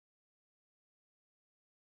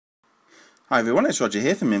Hi everyone, it's Roger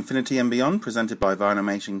here from Infinity and Beyond, presented by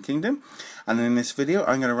Vinylmation Kingdom. And in this video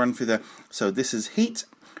I'm going to run through this is Heat,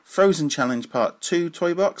 Frozen Challenge Part 2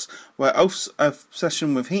 toy box, where Ulf's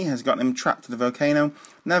obsession with heat has gotten him trapped in the volcano.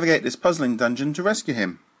 Navigate this puzzling dungeon to rescue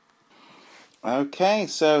him. Okay,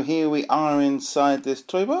 so here we are inside this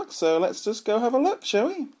toy box, so let's just go have a look, shall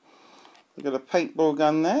we? We've got a paintball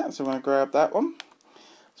gun there, so I'm going to grab that one.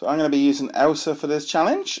 So I'm going to be using Elsa for this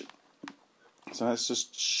challenge. So let's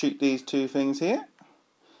just shoot these two things here.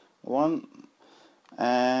 One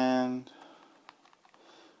and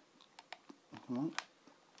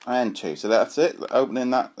two. So that's it.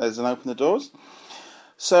 Opening that, there's an open the doors.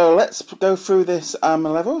 So let's go through this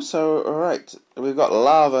level. So alright, we've got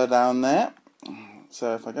lava down there.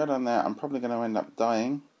 So if I go down there, I'm probably going to end up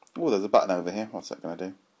dying. Oh, there's a button over here. What's that going to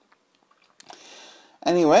do?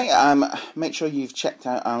 Anyway, make sure you've checked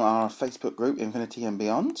out our Facebook group, Infinity and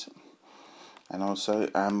Beyond. And also,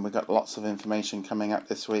 we've got lots of information coming up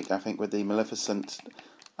this week, I think, with the Maleficent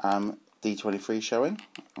D23 showing.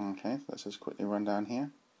 Okay, let's just quickly run down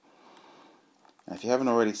here. And if you haven't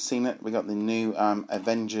already seen it, we got the new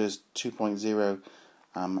Avengers 2.0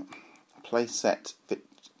 playset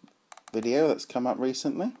video that's come up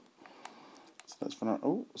recently. So let's run.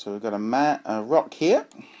 Oh, so we've got a rock here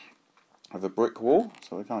with a brick wall,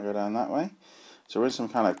 so we can't go down that way. So we're in some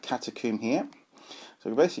kind of catacomb here. So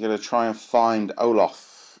we're basically going to try and find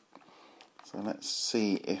Olaf. So let's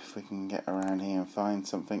see if we can get around here and find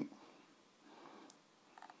something.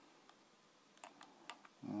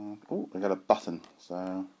 Oh, we got a button,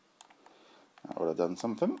 so that would have done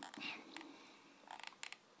something.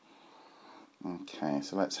 Okay,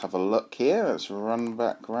 so let's have a look here. Let's run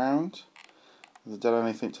back round. Has it done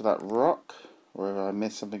anything to that rock? Or have I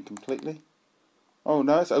missed something completely? Oh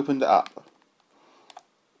no, it's opened it up.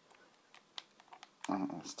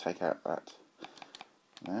 Let's take out that.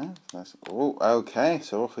 Yeah, oh, okay.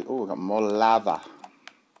 So off we've got more lava,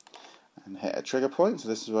 and hit a trigger point. So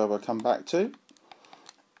this is where we'll come back to.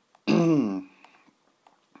 Okay,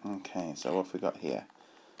 so what have we got here?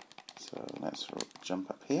 So let's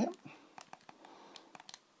jump up here.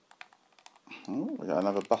 Oh, we got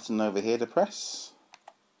another button over here to press.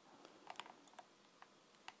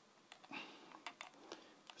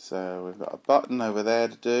 So we've got a button over there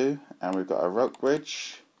to do, and we've got a rope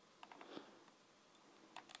bridge.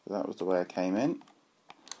 So that was the way I came in.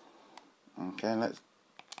 Okay, let's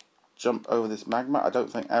jump over this magma. I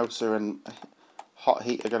don't think Elsa and hot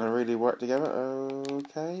heat are going to really work together.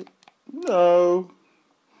 Okay, no.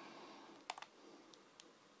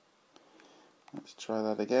 Let's try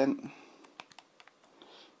that again.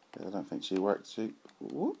 I don't think she worked too.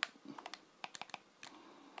 Whoop.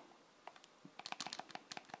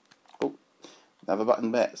 Another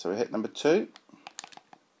button bit, so we hit number 2.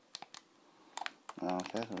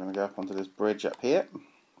 Okay, so we're going to go up onto this bridge up here.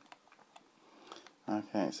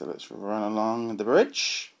 Okay, so let's run along the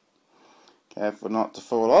bridge. Careful not to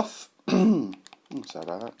fall off. Sorry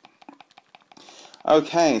about that.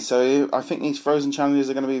 Okay, so I think these frozen challenges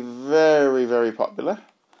are going to be very, very popular.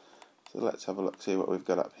 So let's have a look, see what we've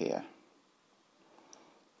got up here.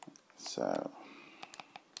 So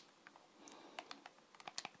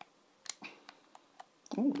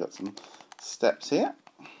we've got some steps here.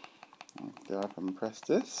 Go up and press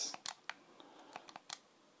this.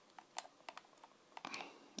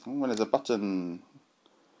 Oh, there's a button.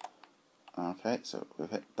 Okay, so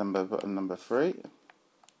we've hit button number 3.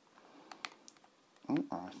 Oh,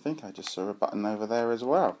 I think I just saw a button over there as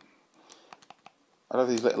well. I love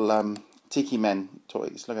these little tiki men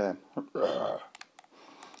toys. Look at them.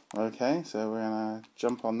 Okay, so we're going to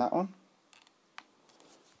jump on that one.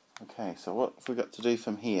 Okay, so what have we got to do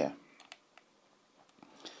from here?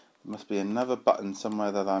 There must be another button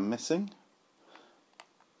somewhere that I'm missing.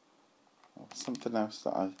 Or something else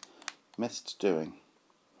that I've missed doing.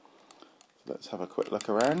 So let's have a quick look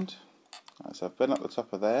around. Right, so I've been at the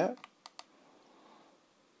top of there.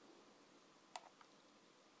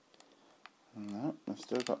 No, I've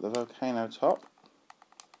still got the volcano top.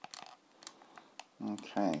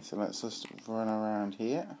 Okay, so let's just run around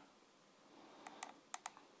here.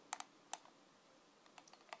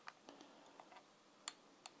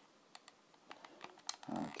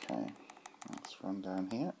 Okay, let's run down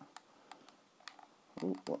here.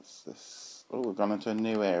 Oh, what's this? Oh, we've gone into a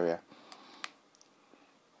new area.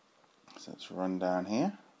 So let's run down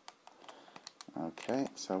here. Okay,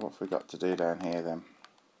 so what have we got to do down here then?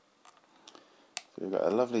 So we've got a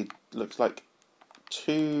lovely, looks like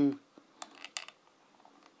two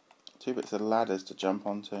bits of ladders to jump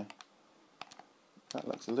onto. That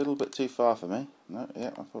looks a little bit too far for me. No,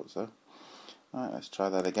 yeah, I thought so. Alright, let's try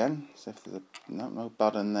that again. See if there's no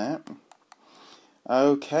button there.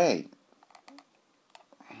 Okay,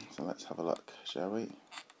 so let's have a look, shall we?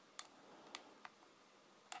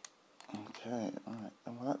 Okay, alright,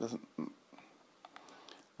 well that doesn't...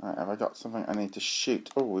 Alright, have I got something I need to shoot?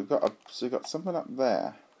 Oh, we've got something up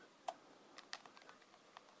there.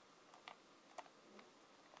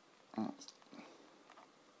 I'm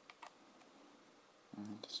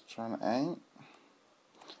just trying to aim.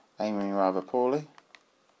 Aiming rather poorly.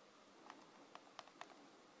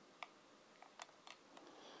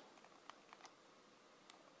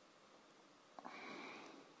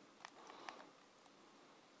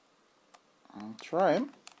 I'm trying.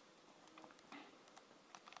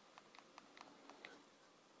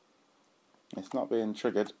 It's not being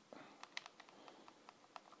triggered.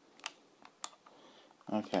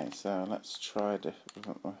 Okay, so let's try a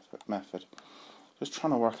different method. Just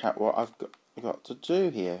trying to work out what I've got to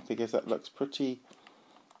do here, because that looks pretty...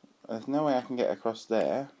 There's no way I can get across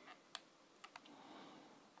there.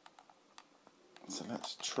 So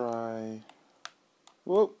let's try...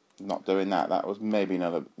 Whoop! Not doing that. That was maybe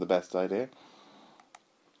not the best idea.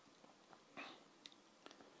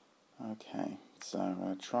 Okay, so I'm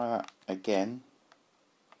going to try that again.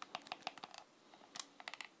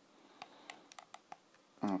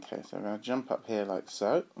 Okay, so I'm going to jump up here like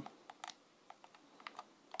so.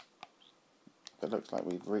 It looks like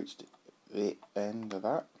we've reached the end of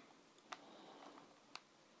that.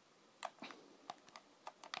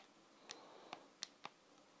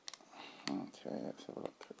 Okay, let's have a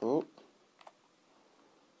look. Oh.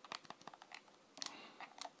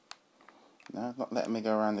 No, it's not letting me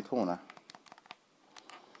go around the corner.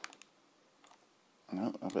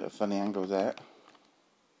 No, a bit of funny angles there.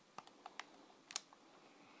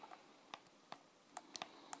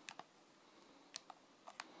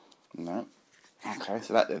 No. Okay,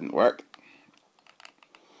 so that didn't work.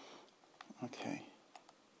 Okay.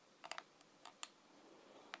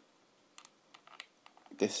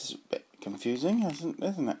 This is a bit confusing, isn't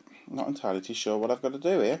it? Not entirely too sure what I've got to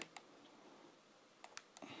do here.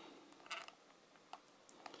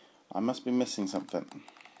 I must be missing something.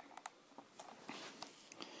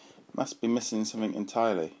 Must be missing something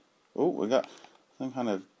entirely. Oh, we got some kind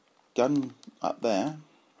of gun up there.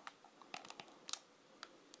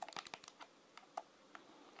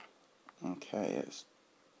 Okay,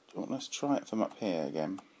 let's try it from up here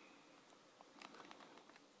again.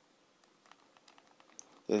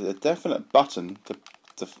 There's a definite button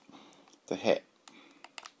to hit.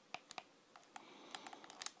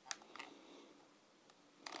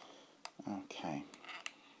 Okay.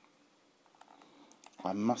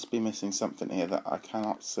 I must be missing something here that I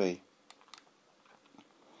cannot see.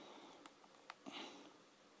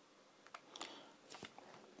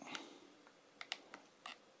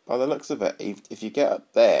 By the looks of it, if you get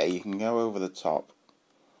up there, you can go over the top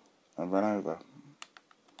and run over.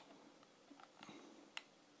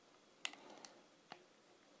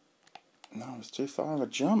 No, it's too far of a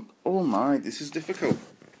jump. Oh my, this is difficult.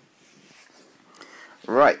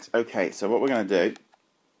 Right, okay, so what we're going to do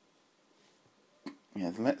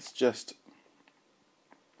is let's just,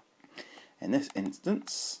 in this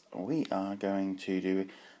instance, we are going to do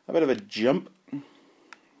a bit of a jump.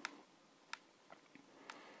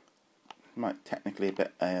 Might technically a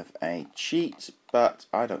bit of a cheat, but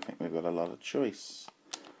I don't think we've got a lot of choice.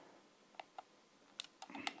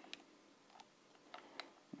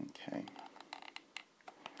 Okay,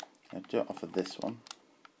 I'll do it off of this one.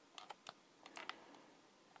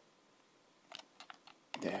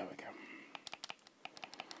 There we go.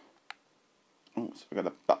 Oh, so we've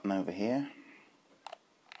got a button over here.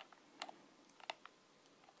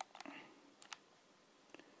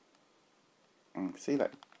 And see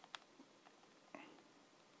that.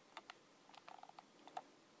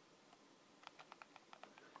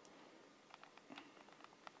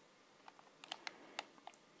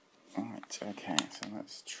 Alright, okay, so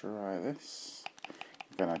let's try this.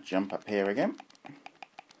 I'm going to jump up here again.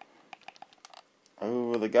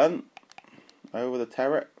 Over the gun. Over the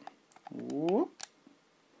turret. Whoop.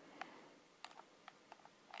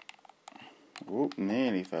 Whoop,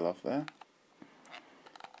 nearly fell off there.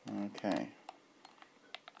 Okay.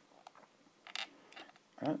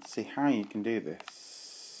 I don't see how you can do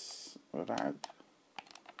this without...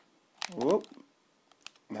 Whoop.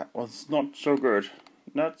 That was not so good.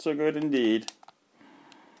 Not so good indeed.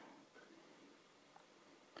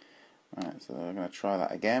 Alright, so we're going to try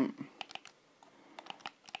that again.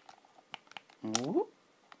 Whoop.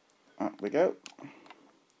 Up we go.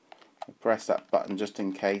 We'll press that button just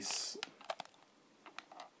in case.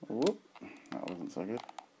 Whoop. That wasn't so good.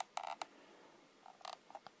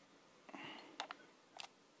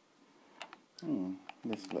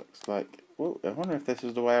 This looks like... Oh, I wonder if this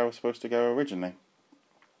is the way I was supposed to go originally.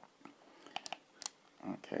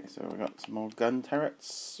 Okay, so we've got some more gun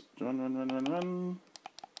turrets. Run, run, run, run, run.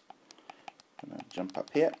 Gonna jump up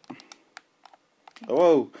here.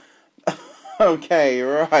 Whoa! Okay,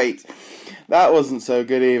 right. That wasn't so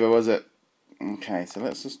good either, was it? Okay, so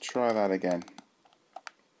let's just try that again.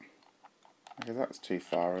 Because that's too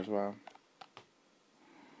far as well.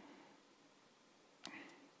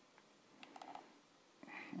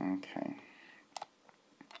 Okay.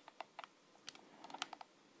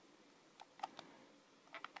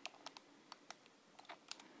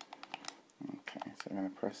 Okay, so I'm going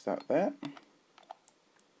to press that there.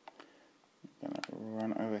 I'm going to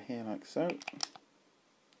run over here like so.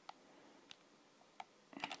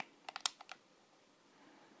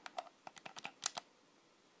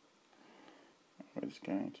 We're just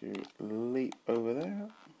going to leap over there.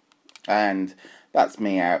 And that's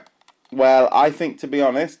me out. Well, I think, to be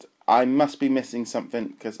honest, I must be missing something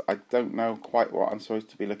because I don't know quite what I'm supposed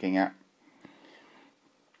to be looking at.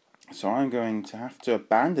 So I'm going to have to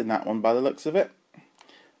abandon that one by the looks of it.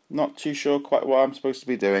 Not too sure quite what I'm supposed to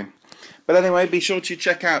be doing. But anyway, be sure to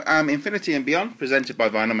check out Infinity and Beyond, presented by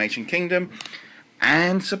Vinylmation Kingdom.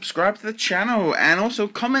 And subscribe to the channel. And also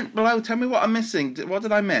comment below. Tell me what I'm missing. What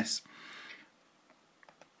did I miss?